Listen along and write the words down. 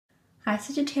Hi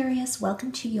Sagittarius,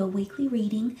 welcome to your weekly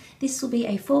reading. This will be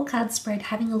a 4-card spread,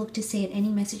 having a look to see at any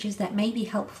messages that may be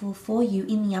helpful for you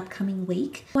in the upcoming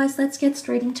week. Guys, let's get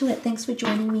straight into it. Thanks for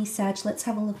joining me, Sag. Let's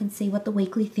have a look and see what the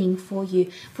weekly theme for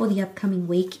you for the upcoming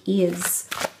week is.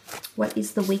 What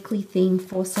is the weekly theme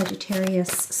for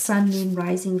Sagittarius? Sun, Moon,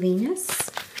 Rising, Venus.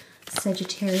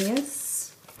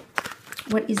 Sagittarius.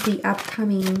 What is the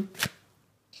upcoming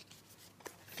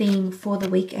theme for the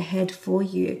week ahead for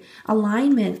you?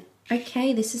 Alignment.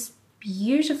 Okay, this is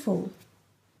beautiful.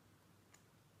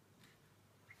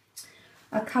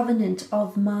 A covenant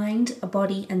of mind,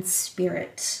 body, and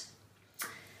spirit.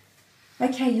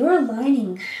 Okay, you're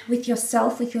aligning with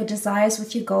yourself, with your desires,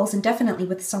 with your goals, and definitely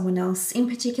with someone else. In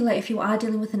particular, if you are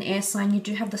dealing with an air sign, you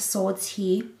do have the swords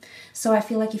here. So I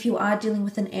feel like if you are dealing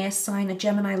with an air sign, a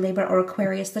Gemini, Libra, or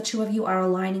Aquarius, the two of you are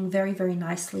aligning very, very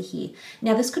nicely here.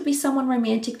 Now, this could be someone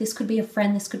romantic, this could be a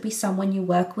friend, this could be someone you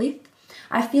work with.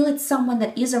 I feel it's someone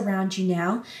that is around you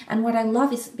now. And what I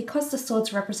love is because the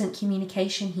swords represent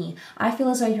communication here, I feel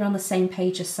as though you're on the same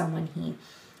page as someone here.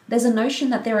 There's a notion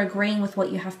that they're agreeing with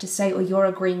what you have to say, or you're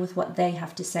agreeing with what they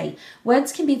have to say.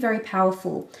 Words can be very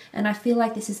powerful, and I feel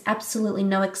like this is absolutely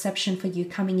no exception for you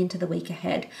coming into the week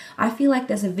ahead. I feel like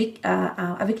there's a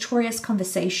victorious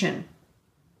conversation.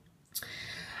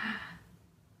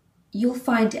 You'll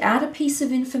find out a piece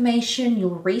of information,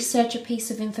 you'll research a piece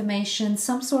of information,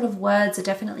 some sort of words are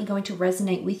definitely going to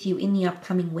resonate with you in the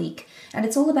upcoming week. And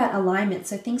it's all about alignment,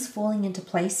 so things falling into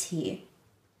place here.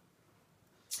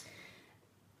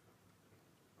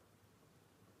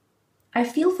 I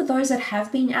feel for those that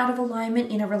have been out of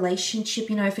alignment in a relationship,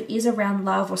 you know, if it is around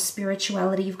love or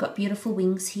spirituality, you've got beautiful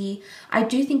wings here. I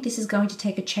do think this is going to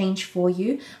take a change for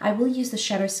you. I will use the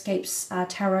Shadowscapes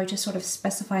Tarot to sort of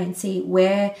specify and see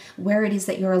where it is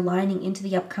that you're aligning into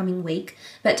the upcoming week.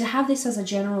 But to have this as a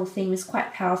general theme is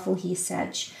quite powerful here,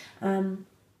 Sag.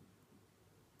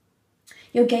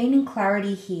 You're gaining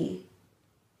clarity here.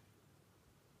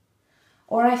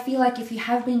 Or I feel like if you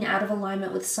have been out of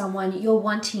alignment with someone, you're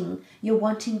wanting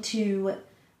to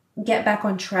get back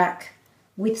on track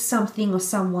with something or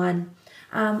someone.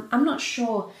 I'm not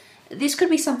sure. This could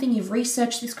be something you've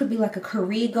researched. This could be like a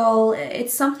career goal.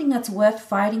 It's something that's worth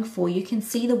fighting for. You can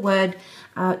see the word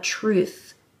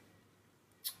truth.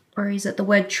 Or is it the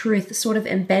word truth sort of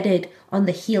embedded on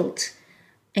the hilt?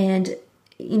 And,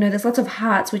 you know, there's lots of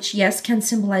hearts, which, yes, can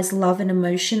symbolize love and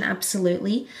emotion,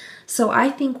 absolutely. So I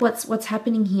think what's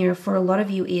happening here for a lot of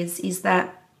you is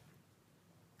that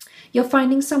you're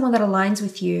finding someone that aligns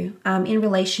with you in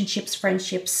relationships,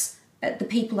 friendships, the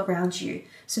people around you.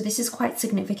 So this is quite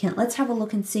significant. Let's have a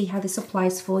look and see how this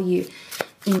applies for you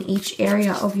in each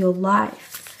area of your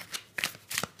life.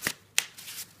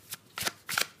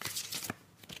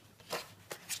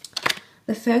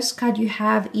 The first card you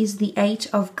have is the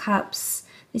 8 of Cups.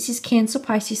 This is Cancer,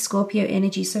 Pisces, Scorpio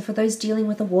energy. So for those dealing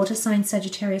with a water sign,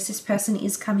 Sagittarius, this person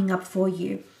is coming up for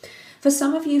you. For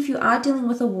some of you, if you are dealing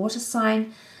with a water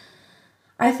sign,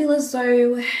 I feel as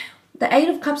though the 8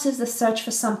 of Cups is the search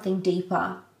for something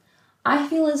deeper. I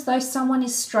feel as though someone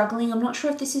is struggling. I'm not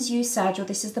sure if this is you, Sag, or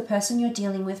this is the person you're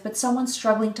dealing with, but someone's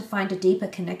struggling to find a deeper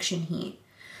connection here.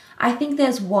 I think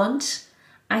there's want.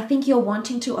 I think you're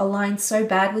wanting to align so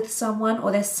bad with someone,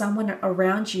 or there's someone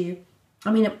around you. I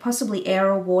mean, possibly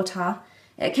air or water.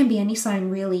 It can be any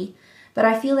sign, really. But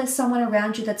I feel there's someone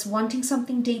around you that's wanting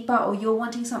something deeper, or you're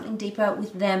wanting something deeper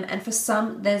with them. And for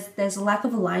some, there's a lack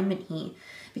of alignment here.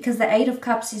 Because the 8 of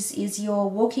Cups is you're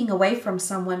walking away from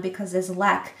someone because there's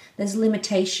lack, there's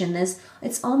limitation.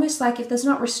 It's almost like if there's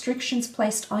not restrictions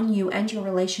placed on you and your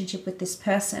relationship with this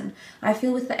person. I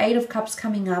feel with the 8 of Cups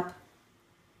coming up,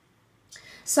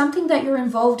 something that you're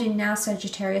involved in now,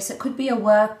 Sagittarius. It could be a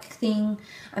work thing.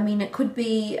 I mean, it could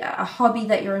be a hobby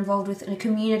that you're involved with in a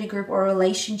community group or a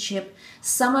relationship.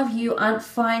 Some of you aren't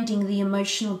finding the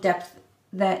emotional depth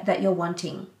that you're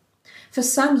wanting. For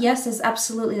some, yes,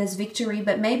 there's victory,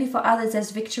 but maybe for others,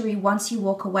 there's victory once you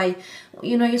walk away.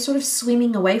 You know, you're sort of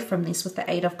swimming away from this with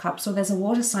the 8 of Cups, or there's a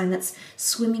water sign that's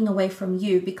swimming away from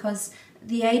you, because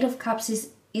the 8 of Cups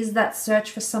is that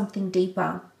search for something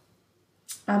deeper.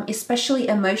 Especially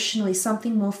emotionally,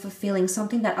 something more fulfilling,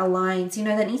 something that aligns, you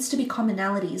know, there needs to be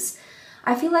commonalities.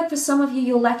 I feel like for some of you,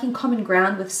 you're lacking common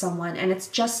ground with someone and it's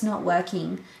just not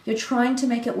working. You're trying to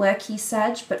make it work here,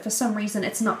 Sag, but for some reason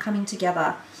it's not coming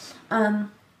together. I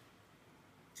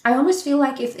almost feel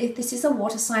like if this is a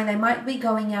water sign, they might be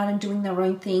going out and doing their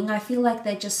own thing. I feel like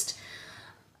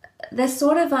they're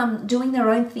sort of doing their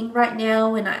own thing right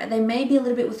now, and they may be a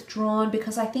little bit withdrawn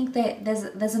because I think that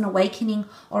there's an awakening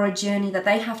or a journey that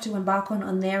they have to embark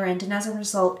on their end, and as a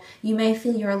result, you may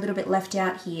feel you're a little bit left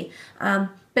out here.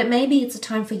 But maybe it's a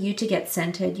time for you to get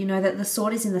centered. You know that the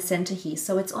sword is in the center here.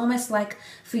 So it's almost like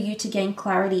for you to gain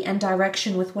clarity and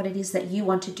direction with what it is that you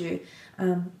want to do.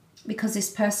 Because this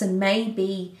person may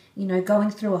be, you know,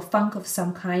 going through a funk of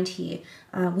some kind here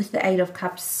with the Eight of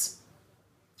Cups.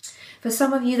 For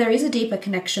some of you, there is a deeper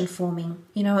connection forming.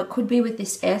 You know, it could be with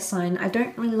this air sign. I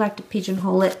don't really like to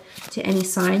pigeonhole it to any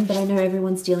sign, but I know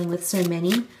everyone's dealing with so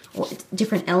many or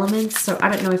different elements. So I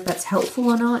don't know if that's helpful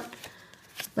or not.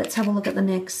 Let's have a look at the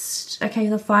next. Okay,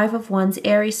 the Five of Wands,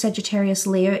 Aries, Sagittarius,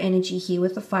 Leo energy here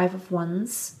with the Five of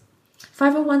Wands.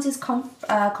 Five of Wands is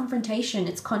confrontation,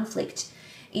 it's conflict.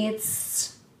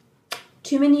 It's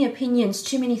too many opinions,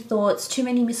 too many thoughts, too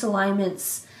many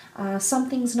misalignments.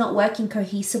 Something's not working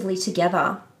cohesively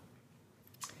together.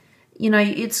 You know,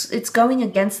 it's going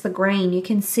against the grain. You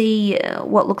can see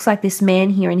what looks like this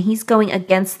man here, and he's going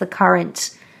against the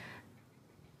current.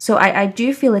 So I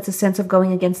do feel it's a sense of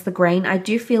going against the grain. I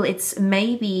do feel it's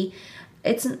maybe,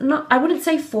 it's not, I wouldn't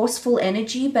say forceful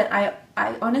energy, but I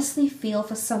honestly feel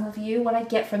for some of you, what I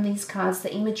get from these cards,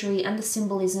 the imagery and the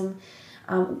symbolism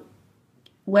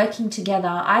working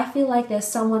together, I feel like there's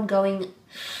someone's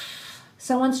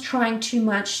trying too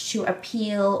much to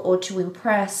appeal or to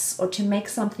impress or to make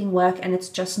something work, and it's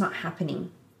just not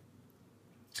happening.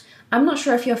 I'm not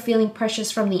sure if you're feeling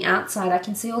pressures from the outside. I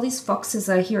can see all these foxes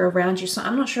are here around you. So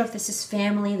I'm not sure if this is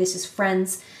family, this is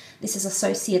friends, this is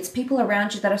associates, people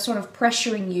around you that are sort of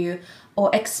pressuring you or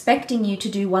expecting you to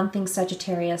do one thing,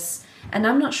 Sagittarius. And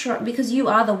I'm not sure, because you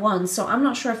are the one, so I'm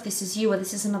not sure if this is you or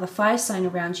this is another fire sign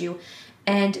around you,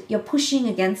 and you're pushing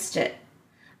against it.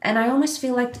 And I almost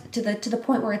feel like to the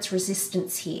point where it's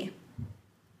resistance here.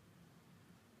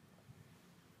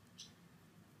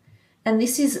 And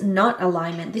this is not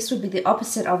alignment. This would be the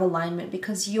opposite of alignment,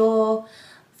 because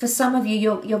for some of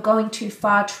you, you're going too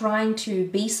far trying to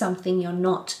be something you're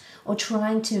not, or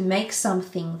trying to make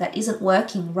something that isn't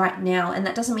working right now. And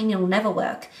that doesn't mean it'll never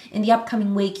work. In the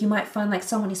upcoming week, you might find like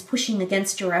someone is pushing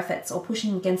against your efforts or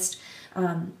pushing against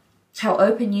how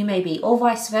open you may be, or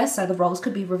vice versa. The roles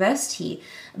could be reversed here.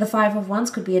 The Five of Wands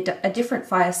could be a different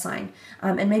fire sign.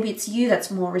 And maybe it's you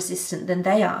that's more resistant than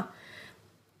they are.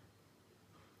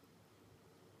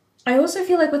 I also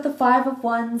feel like with the Five of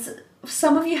Wands,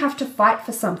 some of you have to fight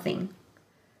for something.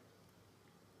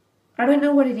 I don't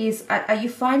know what it is. Are you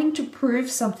fighting to prove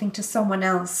something to someone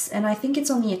else? And I think it's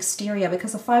on the exterior,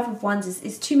 because the Five of Wands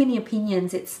is too many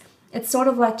opinions. It's sort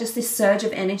of like just this surge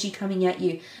of energy coming at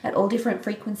you at all different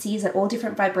frequencies, at all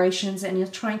different vibrations, and you're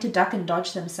trying to duck and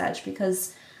dodge them, Sag,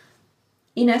 because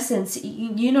in essence,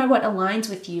 you know what aligns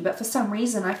with you, but for some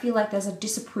reason, I feel like there's a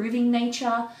disapproving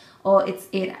nature, or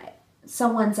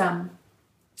someone's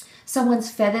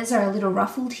feathers are a little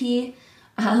ruffled here,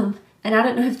 and I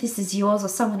don't know if this is yours or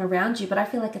someone around you, but I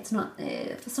feel like it's not,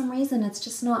 for some reason, it's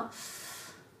just not,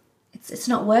 it's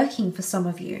not working for some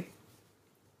of you.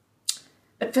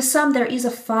 But for some, there is a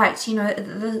fight. You know,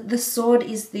 the sword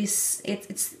is this,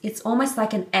 it's almost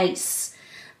like an ace.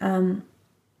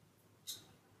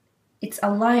 It's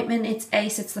alignment, it's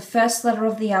ace, it's the first letter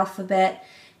of the alphabet.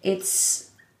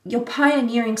 You're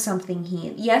pioneering something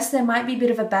here. Yes, there might be a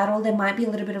bit of a battle, there might be a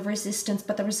little bit of resistance,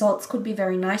 but the results could be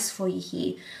very nice for you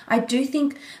here. I do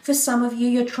think for some of you,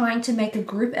 you're trying to make a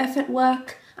group effort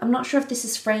work. I'm not sure if this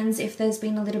is friends, if there's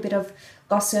been a little bit of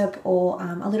gossip or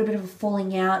a little bit of a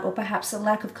falling out, or perhaps a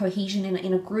lack of cohesion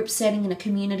in a group setting, in a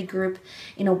community group,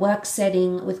 in a work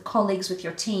setting, with colleagues, with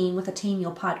your team, with a team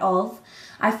you're part of.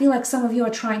 I feel like some of you are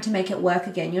trying to make it work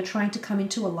again. You're trying to come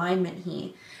into alignment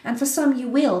here. And for some you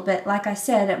will, but like I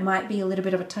said, it might be a little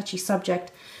bit of a touchy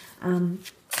subject, and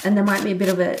there might be a bit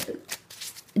of a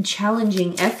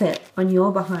challenging effort on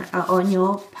your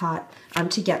part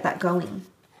to get that going.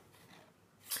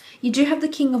 You do have the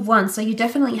King of Wands, so you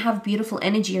definitely have beautiful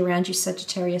energy around you,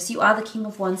 Sagittarius. You are the King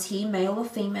of Wands here, male or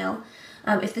female.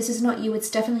 If this is not you,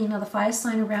 it's definitely another fire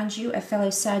sign around you, a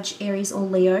fellow Sag, Aries, or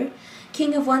Leo.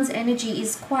 King of Wands energy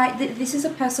is this is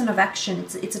a person of action.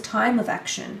 It's a time of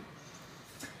action.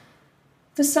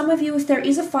 For some of you, if there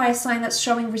is a fire sign that's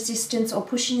showing resistance or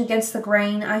pushing against the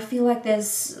grain, I feel like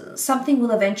there's something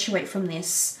will eventuate from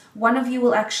this. One of you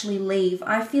will actually leave.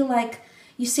 I feel like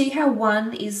you see how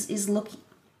one is looking.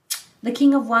 The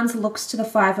King of Wands looks to the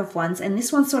Five of Wands, and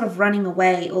this one's sort of running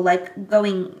away or like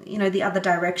going, you know, the other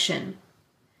direction.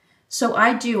 So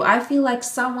I feel like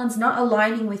someone's not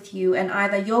aligning with you, and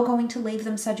either you're going to leave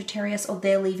them, Sagittarius, or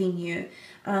they're leaving you.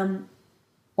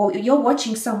 Or you're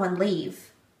watching someone leave.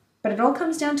 But it all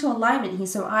comes down to alignment here.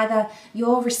 So either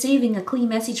you're receiving a clear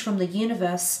message from the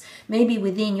universe, maybe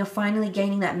within you're finally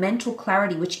gaining that mental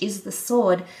clarity, which is the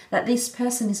sword, that this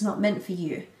person is not meant for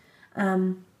you.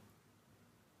 And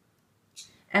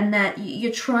and that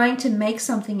you're trying to make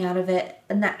something out of it,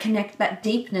 and that connect, that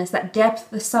deepness, that depth,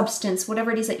 the substance,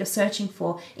 whatever it is that you're searching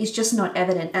for is just not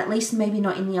evident, at least maybe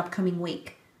not in the upcoming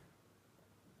week.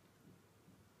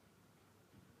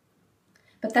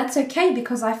 But that's okay,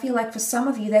 because I feel like for some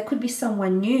of you, there could be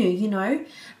someone new, you know.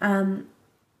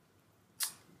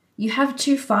 You have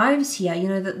 2 5s here, you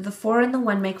know, the 4 and the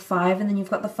 1 make 5, and then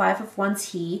you've got the 5 of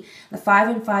wands here. The 5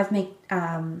 and 5 make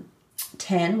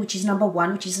 10, which is number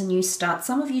 1, which is a new start.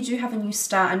 Some of you do have a new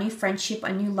start, a new friendship,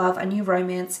 a new love, a new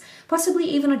romance, possibly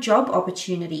even a job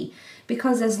opportunity,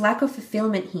 because there's lack of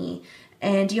fulfillment here.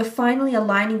 And you're finally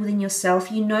aligning within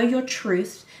yourself. You know your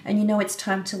truth, and you know it's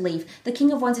time to leave. The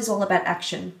King of Wands is all about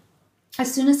action.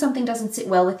 As soon as something doesn't sit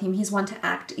well with him, he's one to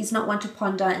act. He's not one to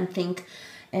ponder and think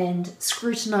and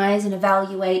scrutinize and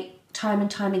evaluate time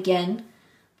and time again.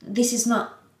 This is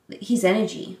not his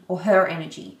energy or her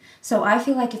energy. So I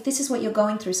feel like if this is what you're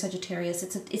going through, Sagittarius,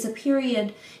 it's a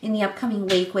period in the upcoming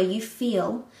week where you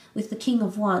feel, with the King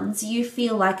of Wands, you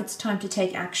feel like it's time to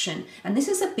take action. And this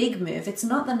is a big move. It's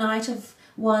not the Knight of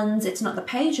Wands, it's not the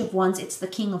Page of Wands, it's the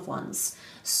King of Wands.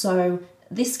 So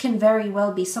this can very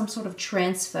well be some sort of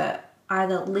transfer,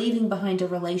 either leaving behind a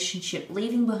relationship,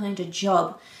 leaving behind a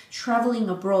job, traveling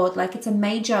abroad. Like, it's a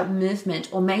major movement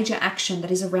or major action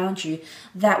that is around you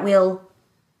that will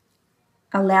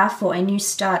allow for a new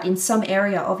start in some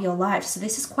area of your life. So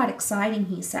this is quite exciting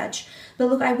here, Sag. But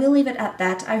look, I will leave it at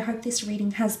that. I hope this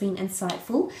reading has been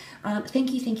insightful.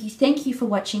 Thank you for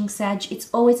watching, Sag. It's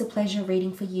always a pleasure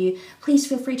reading for you. Please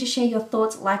feel free to share your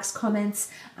thoughts, likes, comments.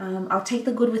 I'll take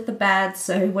the good with the bad.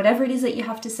 So whatever it is that you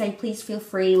have to say, please feel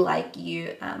free.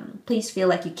 Please feel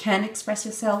like you can express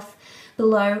yourself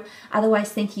below.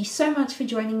 Otherwise, thank you so much for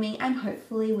joining me, and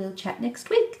hopefully we'll chat next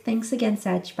week. Thanks again,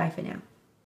 Sag. Bye for now.